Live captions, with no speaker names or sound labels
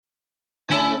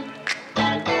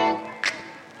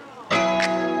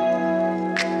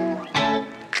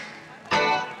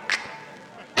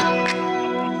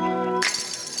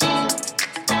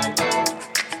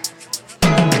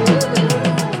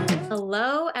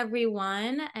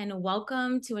everyone, and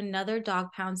welcome to another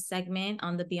Dawg Pound segment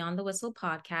on the Beyond the Whistle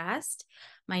podcast.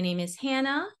 My name is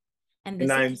Hannah,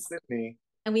 and I'm Sydney.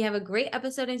 And we have a great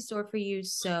episode in store for you,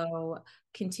 so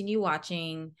continue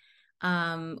watching.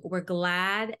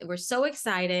 We're so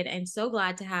excited and so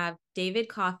glad to have David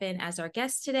Coffin as our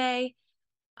guest today.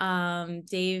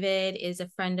 David is a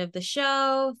friend of the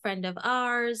show, friend of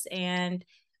ours, and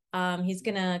he's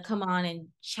gonna come on and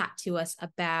chat to us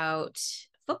about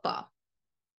football.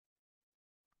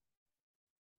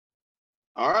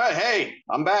 All right, hey,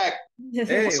 I'm back.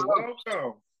 Hey,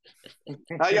 welcome.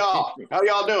 How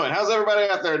y'all doing? How's everybody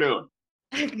out there doing?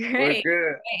 Great. We're good.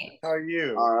 Great. How are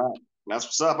you? All right, that's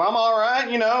what's up. I'm all right.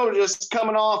 Just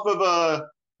coming off of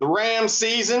the Rams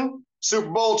season, Super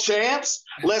Bowl champs.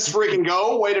 Let's freaking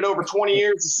go. Waited over 20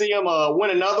 years to see them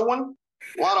win another one.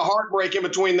 A lot of heartbreak in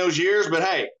between those years, but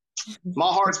hey, my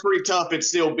heart's pretty tough. It's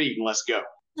still beating. Let's go.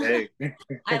 Hey.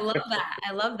 I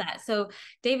love that. So,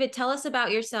 David, tell us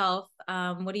about yourself.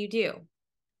 What do you do?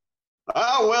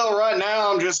 Well, right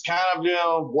now I'm just kind of,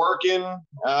 working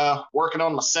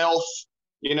on myself,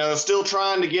 still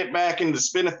trying to get back into the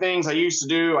spin of things I used to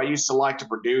do. I used to like to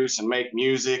produce and make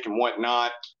music and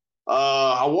whatnot.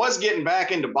 I was getting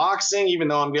back into boxing, even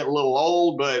though I'm getting a little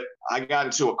old, but I got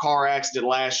into a car accident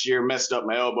last year, messed up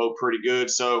my elbow pretty good.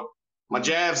 So my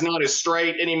jab's not as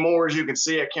straight anymore. As you can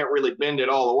see, I can't really bend it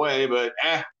all the way, but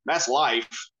that's life.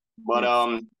 But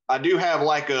I do have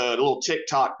like a little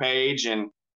TikTok page, and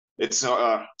it's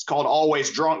called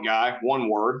Always Drunk Guy, one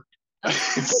word.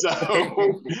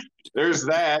 So there's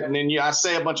that. And then I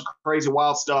say a bunch of crazy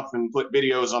wild stuff and put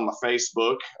videos on my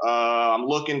Facebook. I'm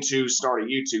looking to start a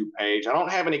YouTube page. I don't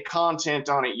have any content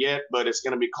on it yet, but it's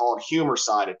going to be called Humor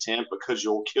Side Attempt because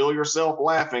you'll kill yourself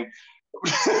laughing.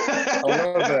 I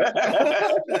love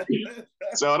that.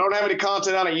 So I don't have any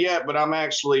content on it yet, but I'm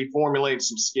actually formulating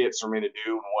some skits for me to do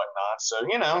and whatnot. So,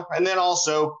 and then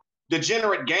also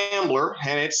degenerate gambler,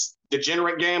 and it's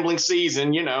degenerate gambling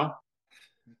season, Yes.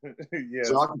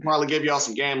 So I can probably give y'all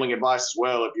some gambling advice as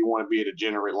well if you want to be a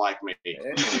degenerate like me. I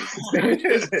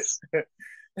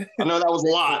know that was a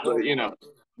lot, but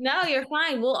No, you're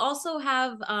fine. We'll also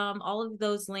have all of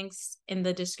those links in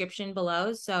the description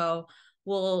below. So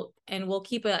we'll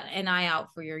keep an eye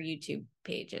out for your YouTube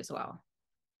page as well.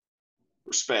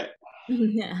 Respect.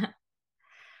 Yeah.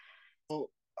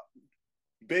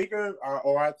 Baker,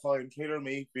 or I call him Taylor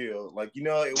Mayfield,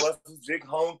 it was his big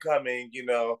homecoming,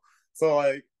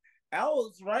 so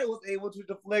Alex Wright was able to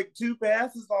deflect two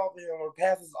passes off of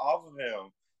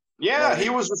him. Yeah, he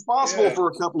was responsible for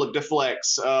a couple of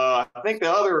deflects. I think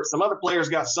some other players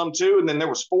got some too, and then there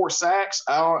was 4 sacks.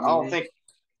 I don't think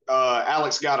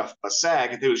Alex got a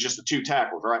sack. It was just the 2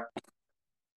 tackles, right?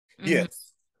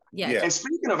 Yes. Yeah. And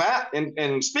speaking of that,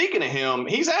 and speaking of him,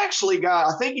 he's actually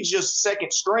I think he's just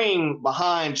second string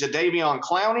behind Jadeveon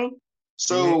Clowney.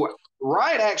 So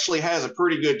Wright actually has a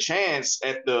pretty good chance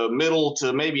at the middle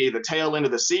to maybe the tail end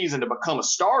of the season to become a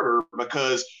starter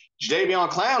because Jadeveon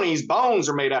Clowney's bones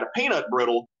are made out of peanut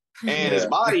brittle. And his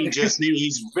body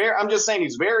he's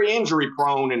very injury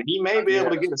prone, and he may be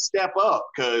able to get a step up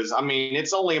because,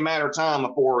 it's only a matter of time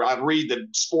before I read the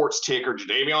sports ticker,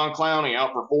 Jadeveon Clowney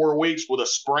out for 4 weeks with a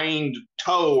sprained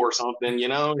toe or something, he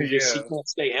can't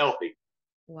stay healthy.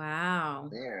 Wow.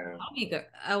 Yeah. That'll be good.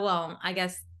 Well, I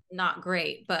guess not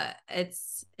great, but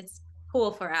it's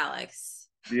cool for Alex.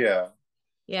 Yeah.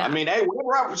 Yeah. Hey,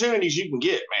 whatever opportunities you can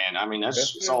get, man.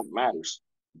 That's all that matters.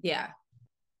 Yeah.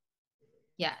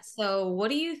 Yeah. So what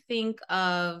do you think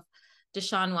of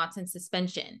Deshaun Watson's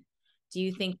suspension? Do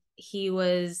you think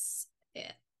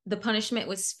the punishment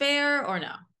was fair or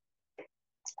no?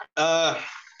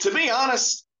 To be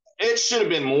honest, it should have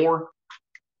been more.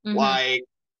 Mm-hmm. Like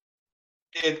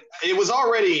it was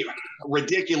already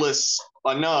ridiculous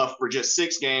enough for just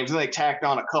 6 games, and they tacked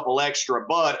on a couple extra.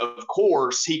 But of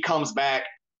course, he comes back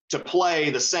to play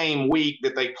the same week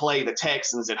that they play the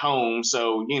Texans at home.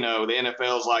 So, the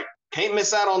NFL's like, can't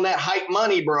miss out on that hype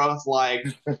money, bro. Like,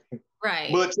 right.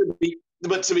 But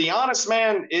to be honest,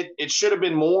 man, it should have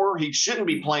been more. He shouldn't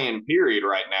be playing, period,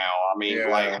 right now.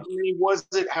 Like, how many was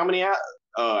it? How many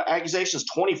accusations?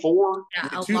 24? Yeah,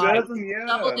 a lot.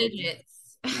 Double digits.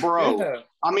 Bro.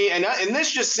 And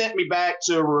this just sent me back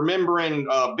to remembering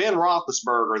Ben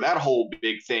Roethlisberger, that whole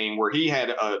big thing where he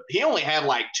only had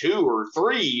like 2 or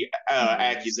 3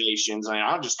 accusations.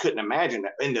 I just couldn't imagine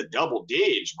that in the double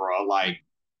digits, bro. Like,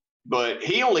 but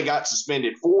he only got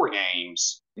suspended 4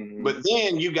 games. Mm-hmm. But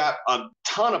then you got a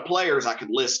ton of players I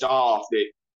could list off that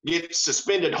get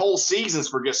suspended whole seasons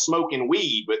for just smoking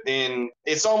weed. But then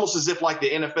it's almost as if like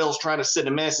the NFL's trying to send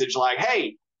a message like,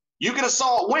 hey, you can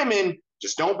assault women,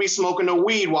 just don't be smoking no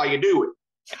weed while you do it.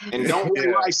 And don't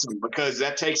re-rice them because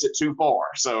that takes it too far.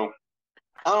 So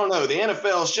I don't know. The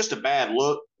NFL is just a bad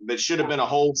look. That should have been a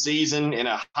whole season and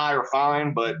a higher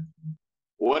fine, but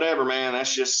whatever, man.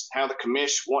 That's just how the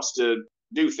commish wants to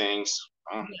do things.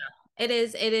 Yeah, it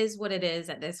is what it is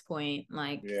at this point.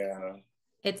 Like, yeah,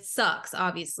 it sucks,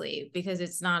 obviously, because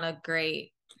it's not a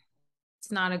great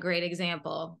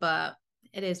example, but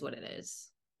it is what it is.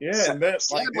 Yeah, and that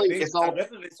like Sadly, they it's all. I bet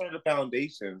they started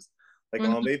foundations. Like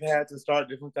Mhm. they've had to start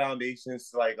different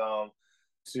foundations like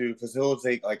to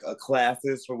facilitate like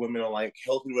classes for women on like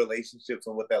healthy relationships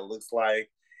and what that looks like.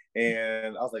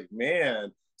 And I was like,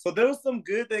 man, so there was some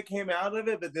good that came out of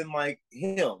it, but then like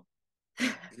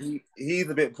he's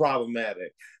a bit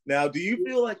problematic. Now, do you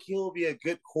feel like he'll be a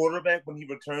good quarterback when he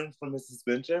returns from his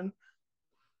suspension?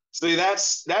 See,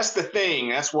 that's the thing.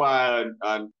 That's why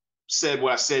I said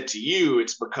what I said to you.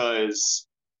 It's because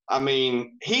I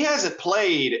mean he hasn't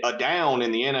played a down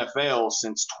in the NFL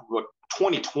since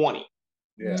 2020.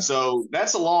 Yeah. So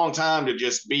that's a long time to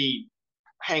just be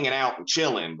hanging out and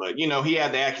chilling. But he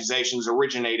had the accusations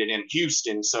originated in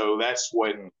Houston, so that's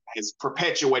what has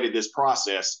perpetuated this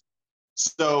process.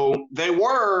 So they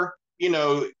were,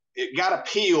 it got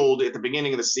appealed at the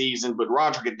beginning of the season, but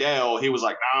Roger Goodell, he was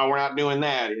like, no, we're not doing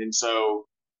that. And so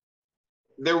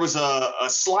there was a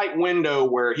slight window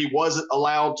where he wasn't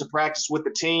allowed to practice with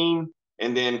the team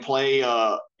and then play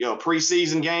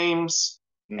preseason games.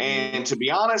 Mm-hmm. And to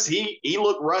be honest, he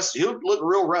looked rusty. He looked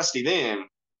real rusty then.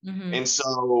 Mm-hmm. And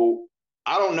so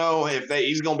I don't know if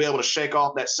he's going to be able to shake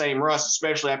off that same rust,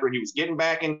 especially after he was getting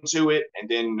back into it. And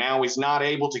then now he's not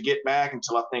able to get back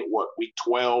until I think, week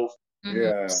 12.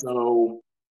 Yeah. So,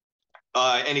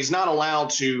 and he's not allowed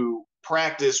to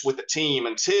practice with the team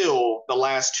until the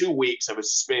last 2 weeks of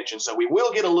his suspension. So we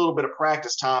will get a little bit of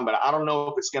practice time, but I don't know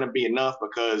if it's going to be enough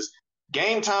because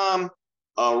game time,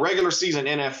 regular season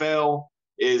NFL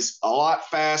is a lot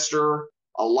faster,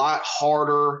 a lot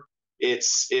harder.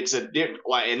 It's a different,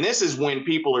 and this is when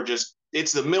people are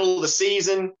it's the middle of the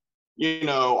season.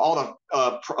 All the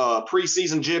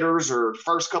preseason jitters or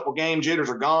first couple game jitters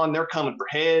are gone. They're coming for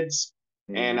heads.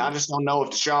 And I just don't know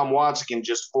if Deshaun Watson can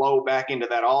just flow back into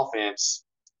that offense,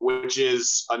 which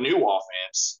is a new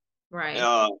offense.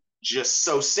 Right. Just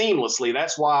so seamlessly.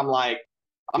 That's why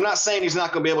I'm not saying he's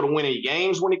not going to be able to win any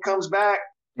games when he comes back,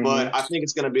 but I think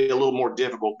it's going to be a little more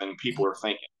difficult than people are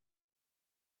thinking.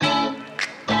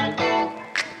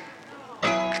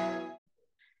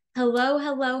 Hello,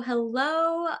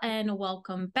 and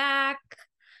welcome back.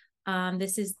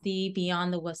 This is the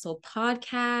Beyond the Whistle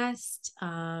podcast.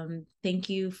 Thank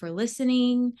you for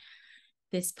listening.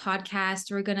 This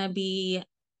podcast,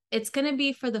 it's going to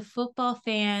be for the football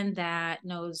fan that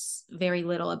knows very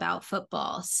little about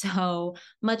football. So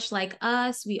much like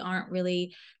us, we aren't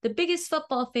really the biggest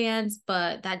football fans,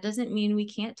 but that doesn't mean we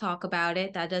can't talk about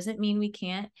it. That doesn't mean we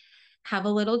can't have a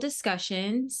little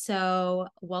discussion. So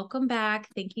welcome back.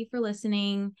 Thank you for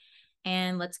listening,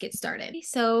 and let's get started.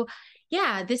 So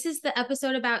yeah, this is the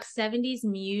episode about 70s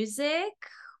music.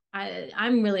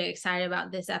 I'm really excited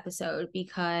about this episode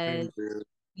because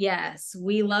yes,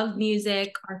 we love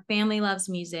music. Our family loves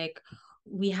music.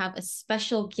 We have a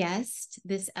special guest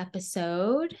this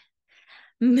episode,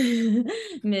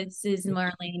 Mrs.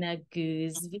 Marlayna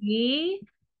Goosby.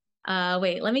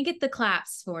 Wait, let me get the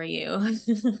claps for you.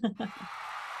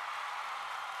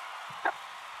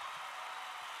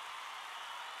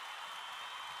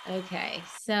 Okay,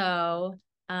 so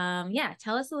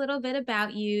tell us a little bit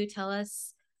about you. Tell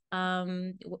us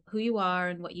who you are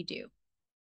and what you do.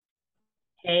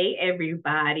 Hey,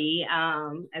 everybody.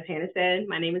 As Hannah said,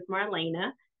 my name is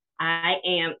Marlayna. I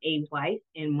am a wife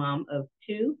and mom of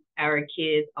two. Our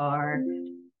kids are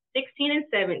 16 and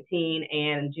 17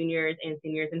 and juniors and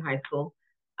seniors in high school.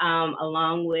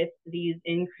 Along with these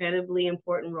incredibly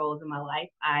important roles in my life,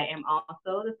 I am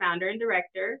also the founder and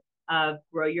director of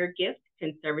Grow Your Gift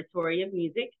Conservatory of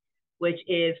Music, which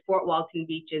is Fort Walton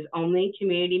Beach's only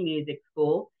community music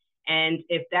school. And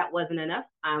if that wasn't enough,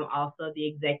 I'm also the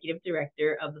executive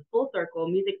director of the Full Circle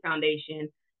Music Foundation,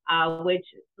 which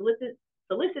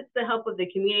solicits the help of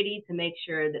the community to make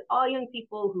sure that all young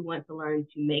people who want to learn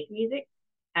to make music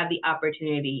have the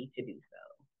opportunity to do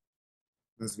so.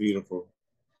 That's beautiful.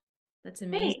 That's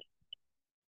amazing.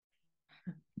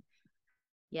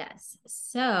 Yes.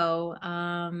 So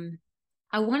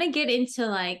I want to get into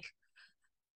I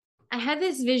had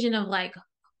this vision of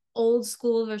old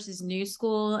school versus new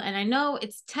school, and I know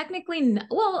it's technically,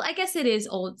 well, I guess it is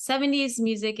old. 70s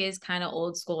music is kind of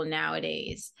old school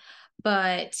nowadays,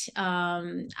 but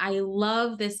I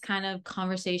love this kind of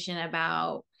conversation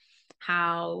about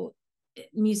how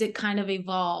music kind of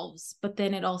evolves, but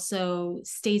then it also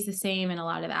stays the same in a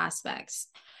lot of aspects.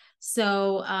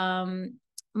 So,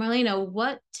 Marlayna,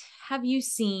 what have you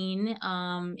seen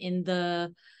in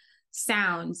the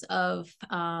sounds of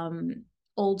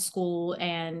old school,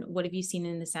 and what have you seen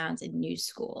in the sounds in new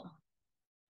school?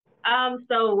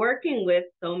 So working with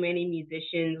so many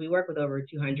musicians, we work with over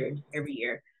 200 every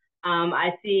year.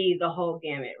 I see the whole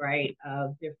gamut, right,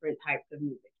 of different types of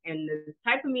music. And the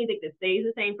type of music that stays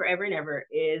the same forever and ever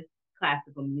is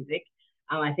classical music.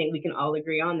 I think we can all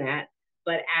agree on that.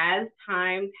 But as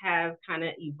times have kind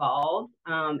of evolved,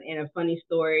 and a funny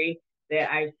story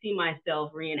that I see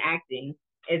myself reenacting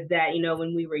is that, you know,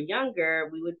 when we were younger,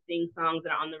 we would sing songs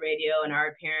that are on the radio and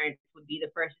our parents would be the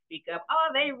first to speak up, oh,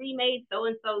 they remade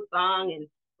so-and-so song, and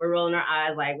we're rolling our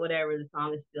eyes like, whatever, the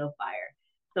song is still fire.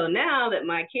 So now that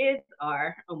my kids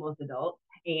are almost adults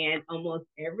and almost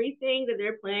everything that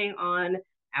they're playing on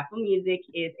Apple Music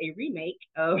is a remake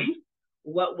of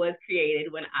what was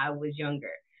created when I was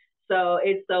younger. So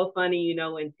it's so funny, you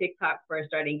know, when TikTok first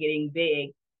started getting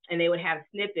big and they would have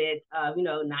snippets of, you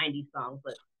know, 90s songs,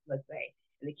 let's say.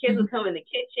 And the kids would come in the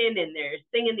kitchen and they're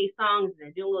singing these songs and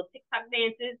they're doing little TikTok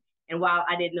dances. And while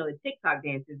I didn't know the TikTok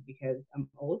dances because I'm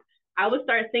old, I would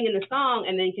start singing the song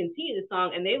and then continue the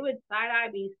song, and they would side-eye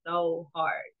me so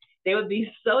hard. They would be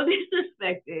so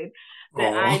disrespected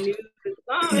that I knew the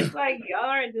song. It's like, y'all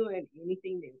aren't doing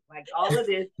anything new. Like, all of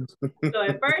this. So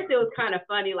at first it was kind of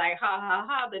funny, like, ha, ha,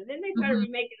 ha. But then they started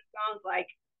remaking songs like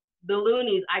the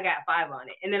Loonies, I Got Five on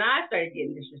It. And then I started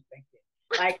getting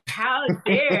disrespected. Like, how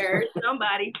dare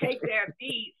somebody take their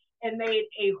beat and made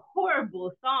a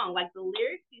horrible song? Like, the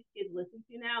lyrics these kids listen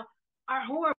to now are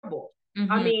horrible.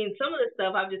 I mean, some of the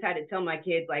stuff I've just had to tell my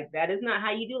kids, like, that is not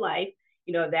how you do life.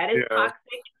 You know, that is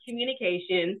toxic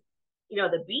communication. You know,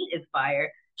 the beat is fire.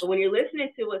 But when you're listening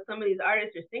to what some of these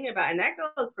artists are singing about, and that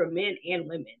goes for men and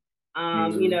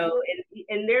women, you know,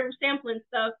 and they're sampling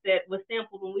stuff that was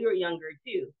sampled when we were younger,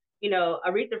 too. You know,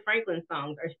 Aretha Franklin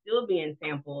songs are still being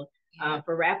sampled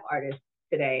for rap artists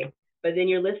today. But then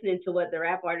you're listening to what the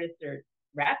rap artists are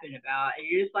rapping about, and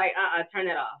you're just like, turn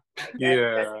that off. Like,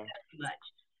 that's too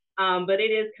much. But it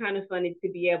is kind of funny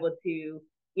to be able to,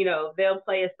 you know, they'll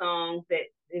play a song that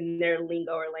in their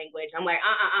lingo or language. I'm like,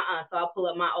 So I'll pull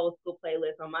up my old school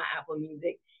playlist on my Apple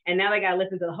Music. And now they got to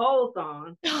listen to the whole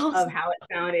song of how it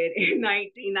sounded in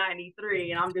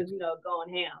 1993. And I'm just, you know,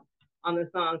 going ham on the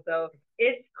song. So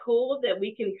it's cool that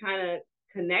we can kind of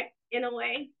connect in a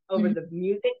way over the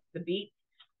music, the beats.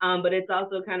 But it's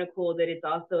also kind of cool that it's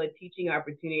also a teaching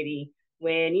opportunity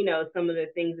when, you know, some of the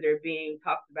things that are being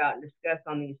talked about and discussed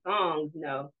on these songs, you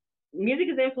know, music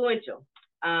is influential.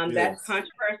 That's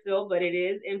controversial, but it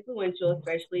is influential,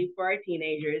 especially for our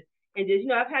teenagers. And just, you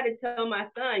know, I've had to tell my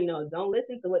son, you know, don't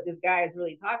listen to what this guy is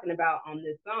really talking about on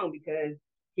this song, because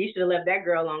he should have left that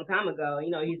girl a long time ago. You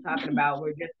know, he's talking about we're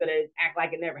just going to act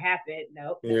like it never happened.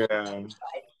 Nope.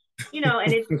 You know,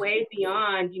 and it's way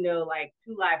beyond, you know, like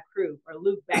Two Live Crew or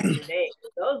Luke back in the day.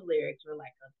 Those lyrics were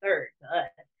like a third to us.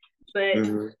 But when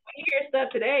you hear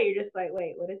stuff today, you're just like,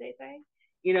 wait, what did they say?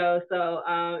 You know, so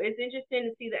it's interesting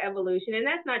to see the evolution. And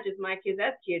that's not just my kids,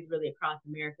 that's kids really across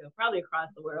America, probably across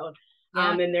the world,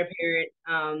 and their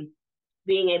parents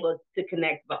being able to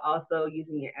connect, but also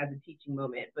using it as a teaching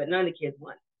moment. But none of the kids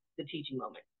want the teaching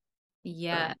moment.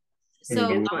 Yeah.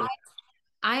 So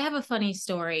I have a funny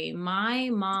story. My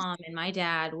mom and my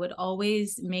dad would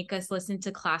always make us listen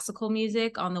to classical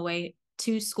music on the way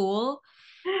to school.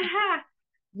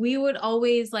 We would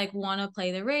always like want to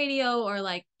play the radio or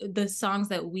like the songs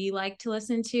that we like to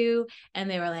listen to. And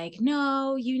they were like,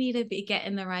 no, you need to get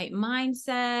in the right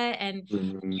mindset. And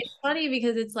it's funny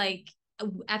because it's like,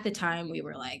 at the time we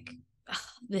were like,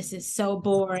 this is so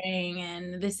boring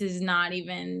and this is not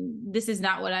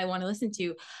what I want to listen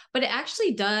to. But it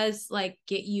actually does like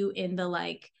get you in the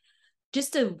like,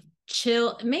 just a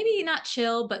chill, maybe not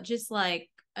chill, but just like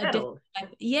a different,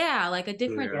 like a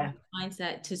different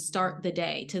mindset to start the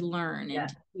day, to learn and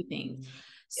to do things.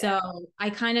 So I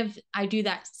do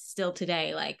that still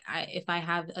today. Like if I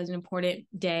have an important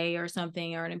day or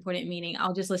something or an important meeting,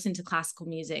 I'll just listen to classical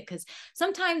music, because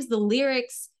sometimes the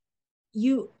lyrics,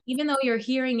 even though you're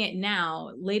hearing it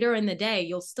now, later in the day,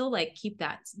 you'll still like keep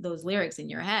those lyrics in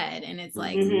your head, and it's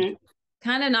like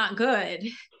kind of not good.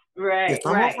 Right. It's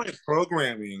almost like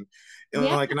programming. And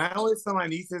like, and I always tell my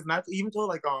nieces, not to even told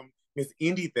like Miss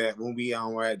Indy that when we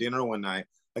were at dinner one night.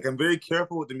 Like, I'm very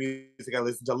careful with the music I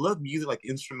listen to. I love music like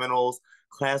instrumentals,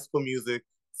 classical music,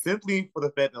 simply for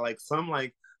the fact that like some of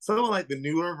like the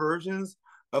newer versions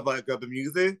of the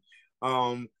music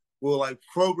will like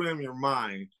program your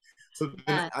mind. So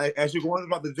then, as you're going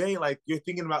about the day, like you're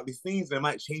thinking about these things that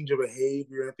might change your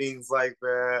behavior and things like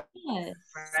that. Yes.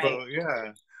 Right. So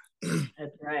yeah.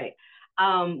 That's right.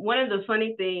 One of the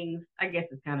funny things, I guess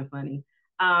it's kind of funny,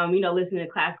 listening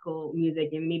to classical music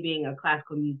and me being a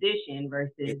classical musician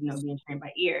versus, being trained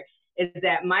by ear, is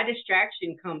that my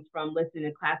distraction comes from listening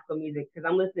to classical music because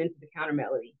I'm listening to the counter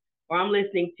melody, or I'm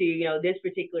listening to, this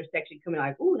particular section coming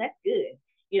like, ooh, that's good.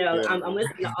 I'm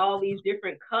listening to all these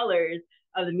different colors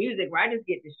of the music where I just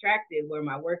get distracted where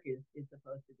my work is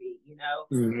supposed to be,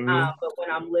 But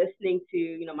when I'm listening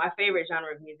to, my favorite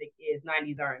genre of music is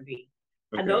 90s R&B.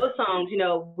 Okay. And those songs, we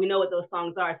know what those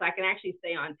songs are, so I can actually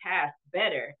stay on task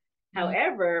better.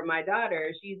 However, my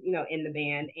daughter, she's, in the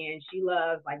band, and she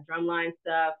loves like drumline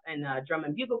stuff and drum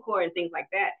and bugle corps and things like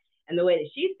that. And the way that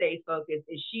she stays focused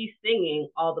is she's singing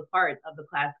all the parts of the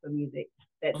classical music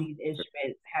that these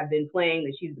instruments have been playing,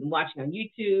 that she's been watching on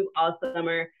YouTube all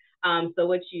summer. So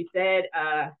what you said,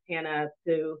 Hannah,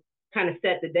 to kind of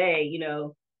set the day,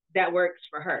 that works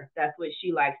for her. That's what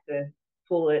she likes, to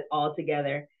pull it all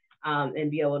together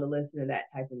and be able to listen to that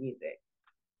type of music.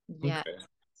 Yeah. Okay.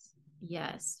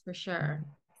 Yes, for sure.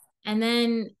 And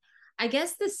then I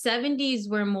guess the 70s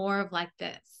were more of like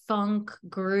the funk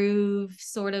groove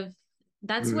sort of.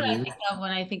 That's what I think of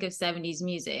when I think of 70s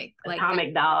music. Like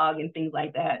Atomic Dog and things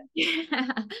like that.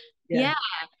 Yeah.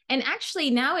 And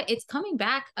actually now it's coming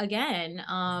back again.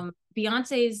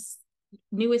 Beyonce's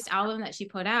newest album that she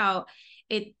put out,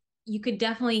 you could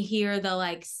definitely hear the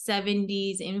like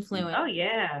 70s influence. Oh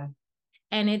yeah.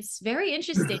 And it's very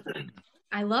interesting.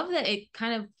 I love that it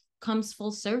kind of comes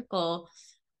full circle.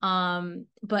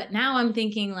 But now I'm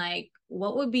thinking like,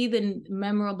 what would be the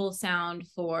memorable sound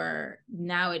for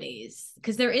nowadays?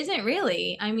 Because there isn't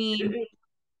really. I mean,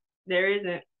 there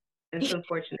isn't. It's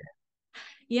unfortunate.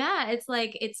 Yeah, it's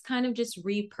like it's kind of just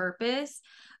repurposed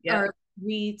or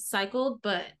recycled.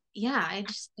 But yeah, I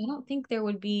don't think there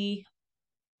would be.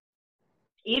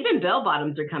 Even bell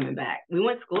bottoms are coming back. We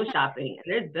went school shopping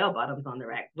and there's bell bottoms on the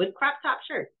rack with crop top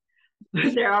shirts.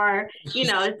 There are,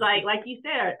 it's like you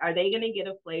said, are they going to get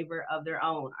a flavor of their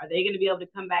own? Are they going to be able to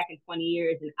come back in 20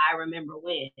 years and I remember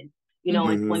when, in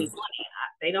 2020?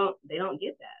 They don't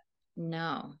get that.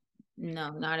 No,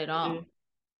 not at all.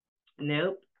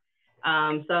 Nope.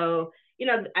 So,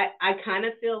 I kind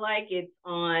of feel like it's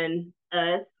on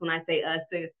us, when I say us,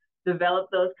 to develop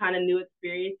those kind of new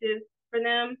experiences for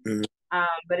them.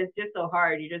 But it's just so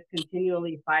hard. You're just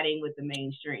continually fighting with the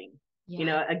mainstream.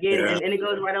 Again, and it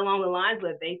goes right along the lines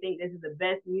with, they think this is the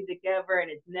best music ever and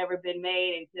it's never been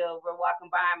made until we're walking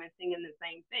by them and singing the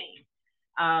same thing.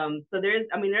 So there's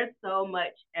so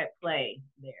much at play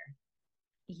there.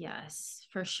 Yes,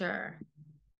 for sure.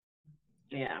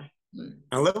 Yeah.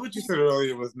 I love what you said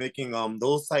earlier with making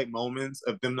those type moments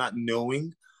of them not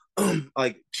knowing,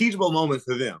 like teachable moments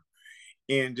for them.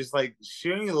 And just like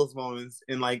sharing those moments,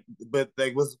 and but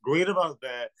what's great about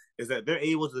that is that they're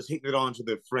able to take it on to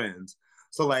their friends.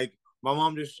 So like my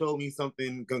mom just showed me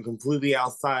something completely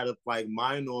outside of like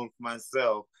my norm for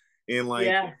myself, and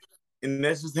and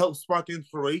that just helps spark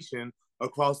inspiration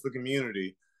across the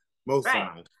community most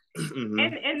times. And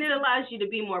it allows you to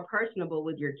be more personable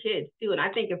with your kids too. And I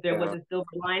think if there was a silver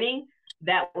lining,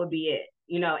 that would be it.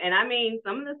 And I mean,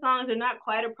 some of the songs are not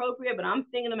quite appropriate, but I'm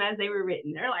singing them as they were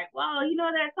written. They're like, well,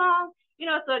 that song,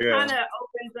 so it kind of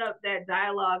opens up that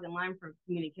dialogue and line for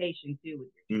communication too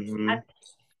with your kids.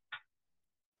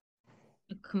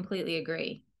 Completely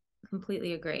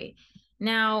agree.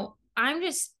 Now, I'm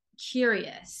just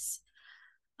curious.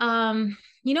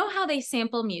 How they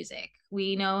sample music.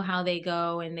 We know how they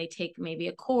go and they take maybe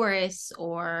a chorus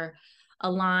or a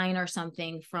line or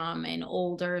something from an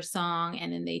older song,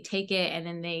 and then they take it and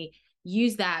then they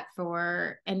use that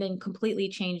and then completely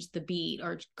change the beat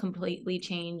or completely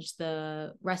change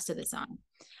the rest of the song.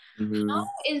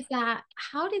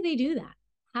 How do they do that?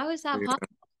 How is that possible?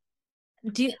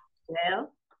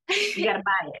 Well, you gotta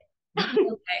buy it.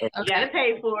 Okay. You gotta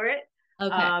pay for it.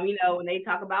 Okay. When they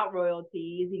talk about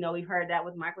royalties, we've heard that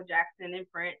with Michael Jackson and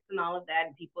Prince and all of that,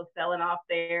 and people selling off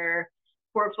their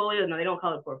portfolio. No, they don't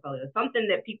call it portfolio. Something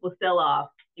that people sell off,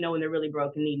 when they're really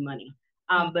broke and need money.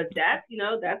 But that's,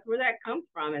 that's where that comes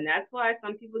from. And that's why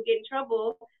some people get in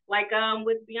trouble, like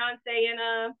with Beyonce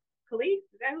and Khalees.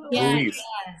 Is that who it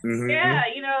was? Yeah,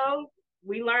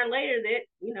 we learned later that,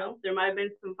 there might have been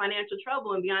some financial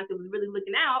trouble and Beyonce was really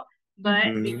looking out.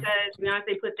 But because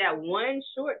Beyonce put that one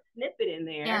short snippet in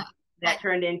there, that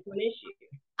turned into an issue.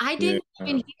 I didn't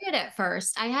even hear it at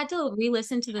first. I had to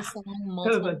re-listen to the song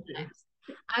multiple times.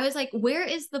 I was like, where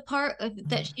is the part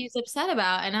that she's upset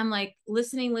about? And I'm like,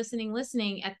 listening.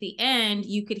 At the end,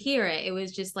 you could hear it. It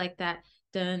was just like that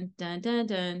dun dun dun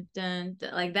dun dun,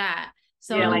 dun like that.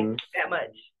 So yeah, like that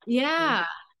much. yeah.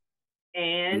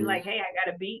 And like, hey, I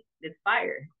got a beat that's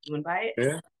fire. You want to buy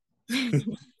it? Yeah.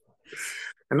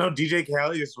 I know DJ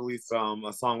Khaled just released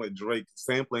a song with Drake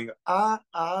sampling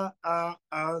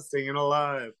Staying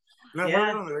Alive. And I heard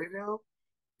it on the radio.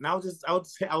 And I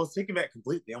was taken back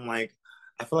completely. I'm like,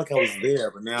 I feel like I was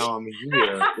there, but now I'm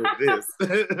here with this.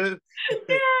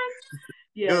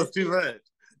 Yeah. It was too much.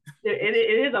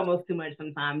 It is almost too much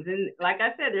sometimes. And like I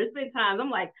said, there's been times I'm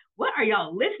like, what are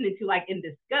y'all listening to, like, in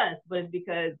disgust? But it's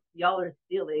because y'all are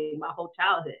stealing my whole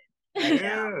childhood.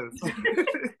 Yes.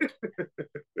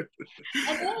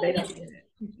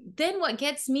 Then what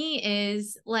gets me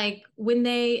is like when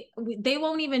they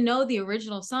won't even know the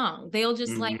original song. They'll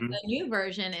just like the new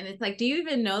version, and it's like, do you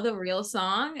even know the real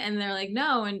song? And they're like,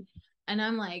 no. And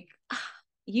I'm like,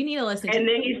 you need to listen. And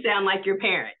then you sound like your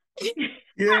parent.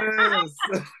 Yes.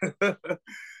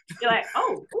 You're like,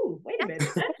 oh, ooh, wait a minute,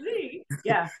 that's me.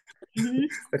 Yeah. You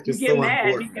get so mad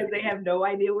important. because they have no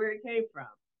idea where it came from.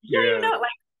 Yeah.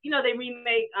 You know, they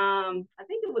remake, I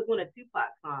think it was one of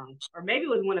Tupac's songs, or maybe it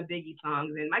was one of Biggie's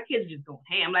songs, and my kids just go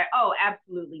ham. I'm like, oh,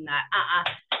 absolutely not.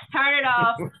 Turn it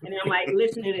off. And then I'm like,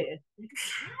 listen to this.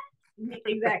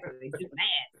 Exactly. Just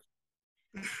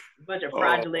mad. A bunch of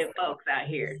fraudulent folks out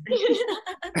here.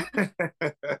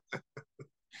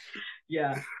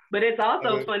 Yeah. But it's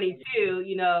also funny too,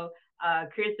 you know,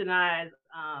 Chris and I,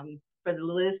 for the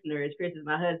listeners, Chris is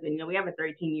my husband, you know, we have a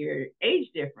 13-year age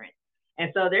difference.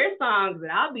 And so there's songs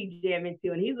that I'll be jamming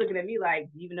to, and he's looking at me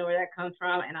like, do you even know where that comes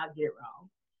from? And I'll get it wrong.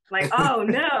 Like, oh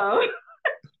no.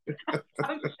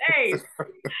 I'm safe.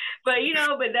 But you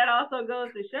know, but that also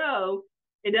goes to show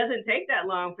it doesn't take that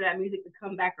long for that music to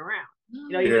come back around. You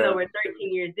know, even though we're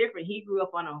 13 years different, he grew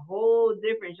up on a whole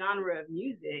different genre of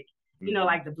music, you know,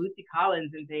 like the Bootsy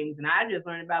Collins and things. And I just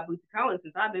learned about Bootsy Collins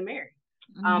since I've been married.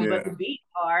 But the beats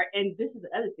are, and this is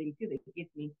the other thing too that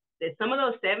gets me, that some of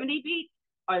those 70 beats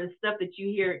are the stuff that you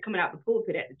hear coming out the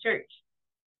pulpit at the church.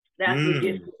 That's what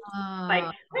gets me. Like,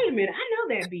 wait a minute, I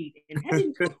know that beat. And that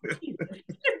didn't come from Jesus.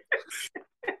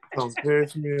 Sounds very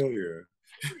familiar.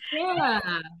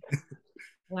 Yeah.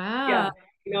 Wow. Yeah.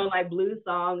 You know, like blues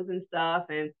songs and stuff.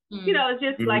 And, you know, it's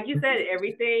just like you said,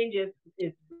 everything just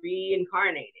is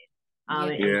reincarnated.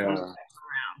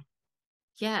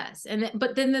 Yes. And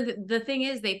but then the thing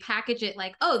is, they package it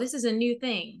like, oh, this is a new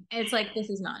thing. And it's like, this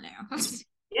is not new.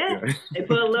 Yeah. They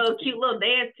put a cute little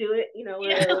dance to it, you know,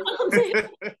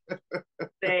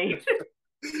 thing.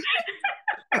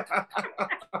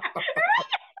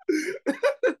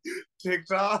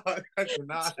 TikTok. I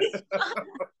cannot.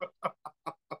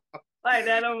 Like,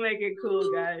 that don't make it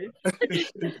cool, guys.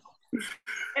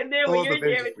 And then when you're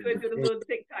jamming to it, do the little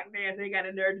TikTok dance, they got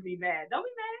a nerve to be mad. Don't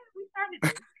be mad. We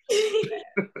started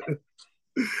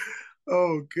this.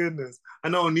 Oh goodness! I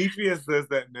know Nitria says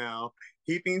that now.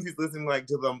 He thinks he's listening like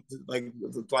to them, like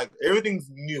everything's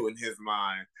new in his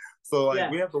mind. So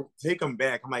like we have to take him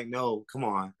back. I'm like, no, come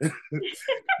on.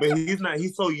 But he's not.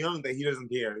 He's so young that he doesn't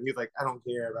care. He's like, I don't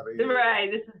care about it.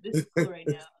 Right. This is cool right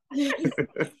now.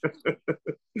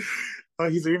 Oh,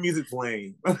 he's your music's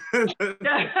playing.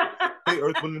 Hey,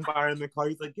 Earth, Wind, and Fire in the car.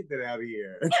 He's like, get that out of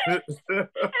here. That's the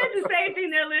same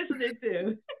thing they're listening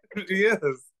to. Yes.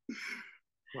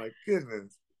 My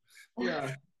goodness.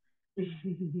 Yeah.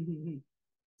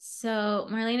 So,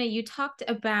 Marlayna, you talked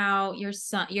about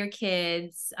your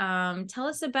kids. Tell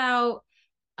us about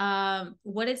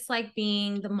what it's like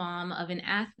being the mom of an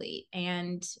athlete,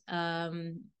 and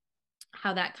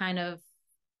how that kind of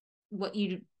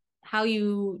how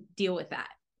you deal with that.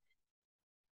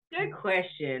 Good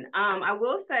question. I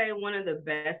will say one of the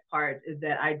best parts is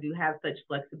that I do have such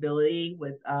flexibility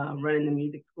with running the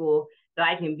music school that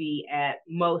I can be at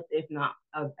most, if not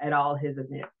at all, his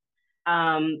events.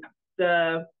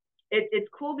 It's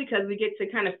cool because we get to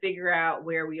kind of figure out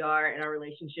where we are in our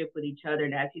relationship with each other.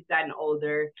 And as he's gotten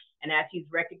older and as he's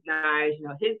recognized, you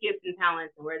know, his gifts and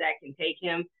talents and where that can take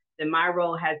him, then my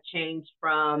role has changed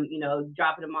from, you know,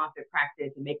 dropping him off at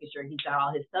practice and making sure he's got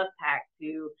all his stuff packed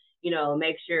to, you know,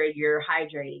 make sure you're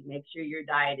hydrating, make sure your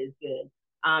diet is good.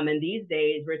 And these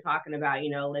days we're talking about, you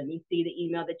know, let me see the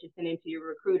email that you're sending to your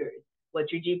recruiters.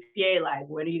 What's your GPA like?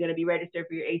 When are you going to be registered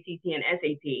for your ACT and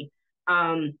SAT?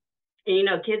 And, you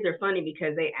know, kids are funny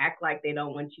because they act like they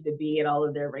don't want you to be at all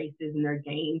of their races and their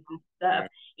games and stuff,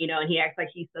 you know, and he acts like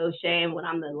he's so ashamed when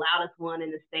I'm the loudest one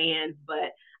in the stands.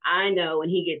 But I know when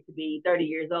he gets to be 30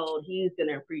 years old, he's going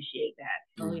to appreciate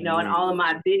that. You know, and all of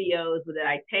my videos that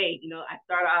I take, you know, I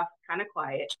start off kind of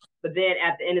quiet, but then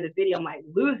at the end of the video, I'm like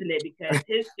losing it because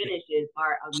his finishes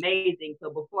are amazing.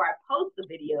 So before I post the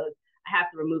videos, I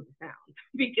have to remove the sound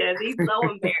because he's so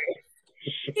embarrassed.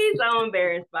 He's so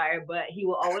embarrassed by her, but he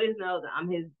will always know that I'm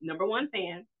his number one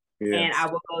fan. Yes. And I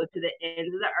will go to the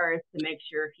ends of the earth to make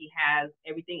sure he has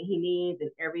everything he needs and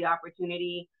every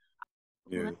opportunity.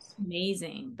 Yes. That's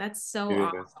amazing. That's so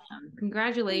awesome.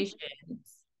 Congratulations.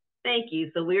 Thank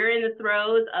you. So we're in the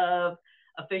throes of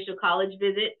official college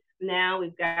visits now.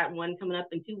 We've got one coming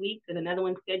up in 2 weeks and another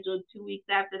one scheduled 2 weeks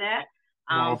after that.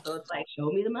 So it's like,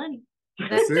 show me the money.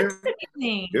 That's it.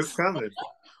 It's coming.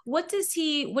 What does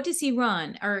he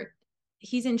run? Or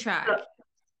he's in track? So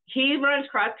he runs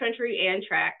cross country and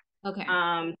track. Okay.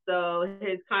 So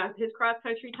his cross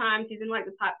country times, he's in like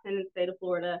the top 10 in the state of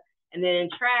Florida. And then in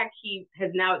track, he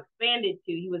has now expanded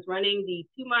to, he was running the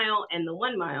 2 mile and the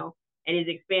 1 mile, and he's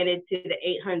expanded to the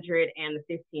 800 and the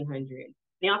 1500. And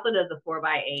he also does the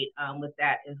 4x8 with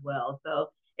that as well. So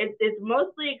it's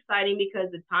mostly exciting because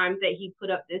the times that he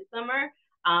put up this summer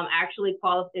actually is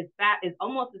almost as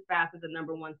fast as the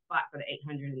number one spot for the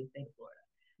 800 in the state of Florida.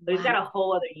 So he's got a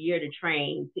whole other year to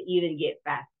train to even get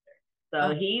faster.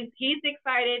 So he's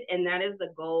excited, and that is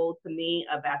the goal to me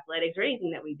of athletics or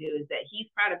anything that we do, is that he's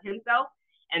proud of himself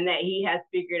and that he has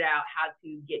figured out how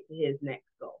to get to his next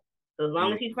goal. So as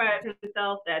long as he's proud of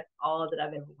himself, that's all that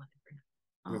I've ever wanted for him.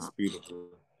 That's beautiful.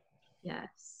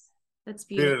 Yes, that's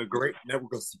beautiful. Yeah, a great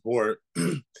network of support,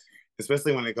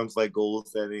 especially when it comes to like goal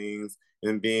settings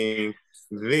and being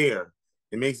there.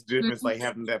 It makes a difference, like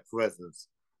having that presence.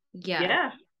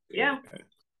 Yeah.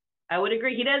 I would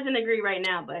agree. He doesn't agree right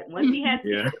now, but once he has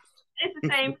kids, it's the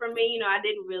same for me. You know, I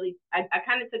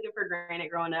kind of took it for granted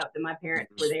growing up that my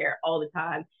parents were there all the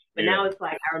time. But now it's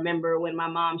like, I remember when my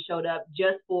mom showed up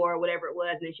just for whatever it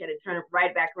was, and then she had to turn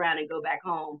right back around and go back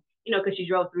home, you know, because she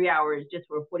drove 3 hours just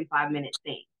for a 45-minute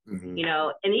thing, you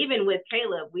know. And even with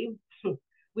Caleb, we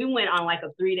went on like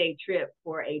a 3-day trip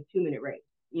for a 2-minute race,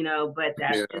 you know, but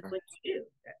that's just what you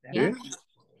do.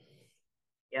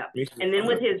 Yeah. And then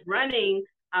with his running,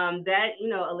 that, you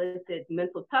know, elicits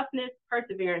mental toughness,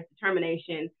 perseverance,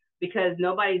 determination, because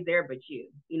nobody's there but you.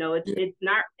 You know, it is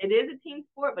a team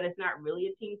sport, but it's not really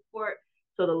a team sport.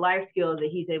 So the life skills that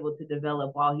he's able to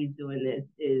develop while he's doing this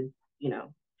is, you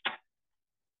know,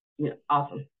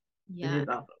 awesome. Yeah. It is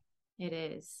awesome. It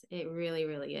is. It really,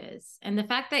 really is. And the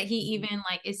fact that he even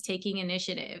like is taking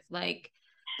initiative, like,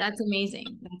 that's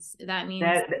amazing. That means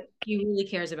he really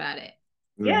cares about it.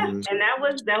 Yeah, and that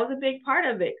was a big part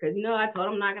of it, because, you know, I told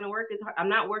him I'm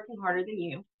not working harder than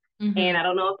you. And I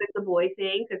don't know if it's a boy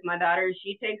thing, because my daughter,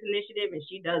 she takes initiative and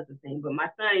she does the thing, but my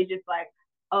son is just like,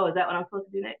 oh, is that what I'm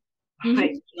supposed to do next?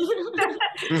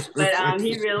 But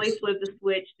he really flipped the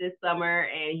switch this summer,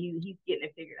 and he's getting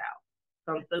it figured out.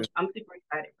 So I'm super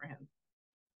excited for him.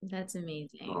 That's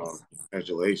amazing. Oh,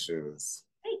 congratulations.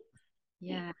 Thanks.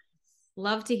 Yeah,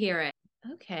 love to hear it.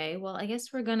 Okay, well, I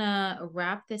guess we're gonna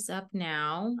wrap this up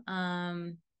now.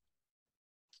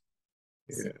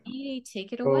 Hey,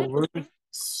 take it away. We're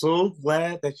so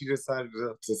glad that you decided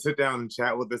to sit down and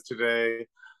chat with us today,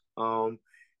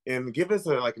 and give us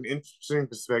an interesting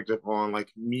perspective on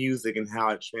like music and how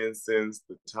it transcends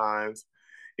the times,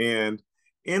 and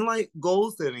like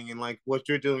goal setting and like what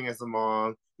you're doing as a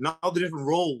mom, and all the different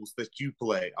roles that you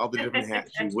play, all the different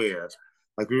hats you wear.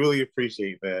 Like, we really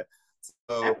appreciate that.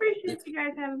 So, I appreciate you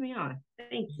guys having me on.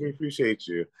 Thank you. We appreciate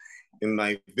you. And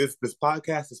like this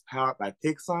podcast is powered by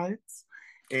Pig Science.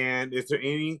 And is there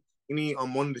any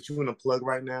one that you want to plug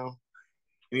right now?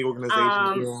 Any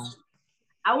organization?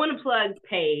 I want to plug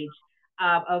Paige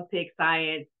of Pig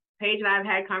Science. Paige and I have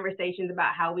had conversations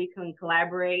about how we can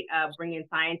collaborate, bringing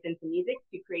science into music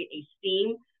to create a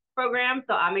STEAM program.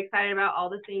 So I'm excited about all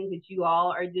the things that you all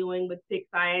are doing with Pig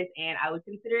Science, and I would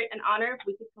consider it an honor if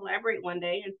we could collaborate one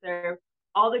day and serve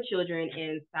all the children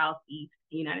in Southeast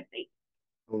United States.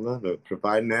 I love it.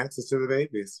 Providing access to the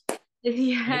babies.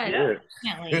 Yeah,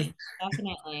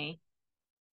 definitely.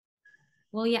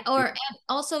 Well, yeah. Or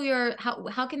also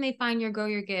how can they find your Grow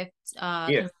Your Gift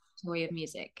Conservatory of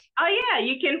Music? Oh yeah,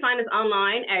 you can find us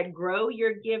online at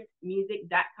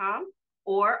growyourgiftmusic.com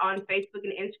or on Facebook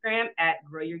and Instagram at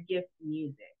Grow Your Gift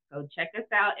Music. So check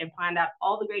us out and find out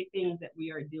all the great things that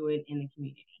we are doing in the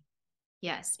community.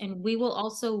 Yes, and we will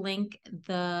also link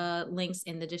the links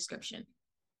in the description.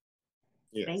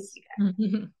 Yes. Thank you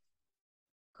guys. Of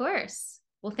course.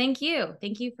 Well, thank you.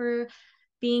 Thank you for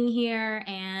being here,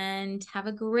 and have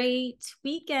a great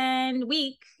week. Yeah.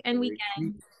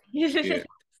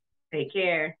 Take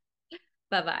care.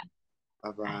 Bye-bye.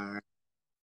 Bye-bye.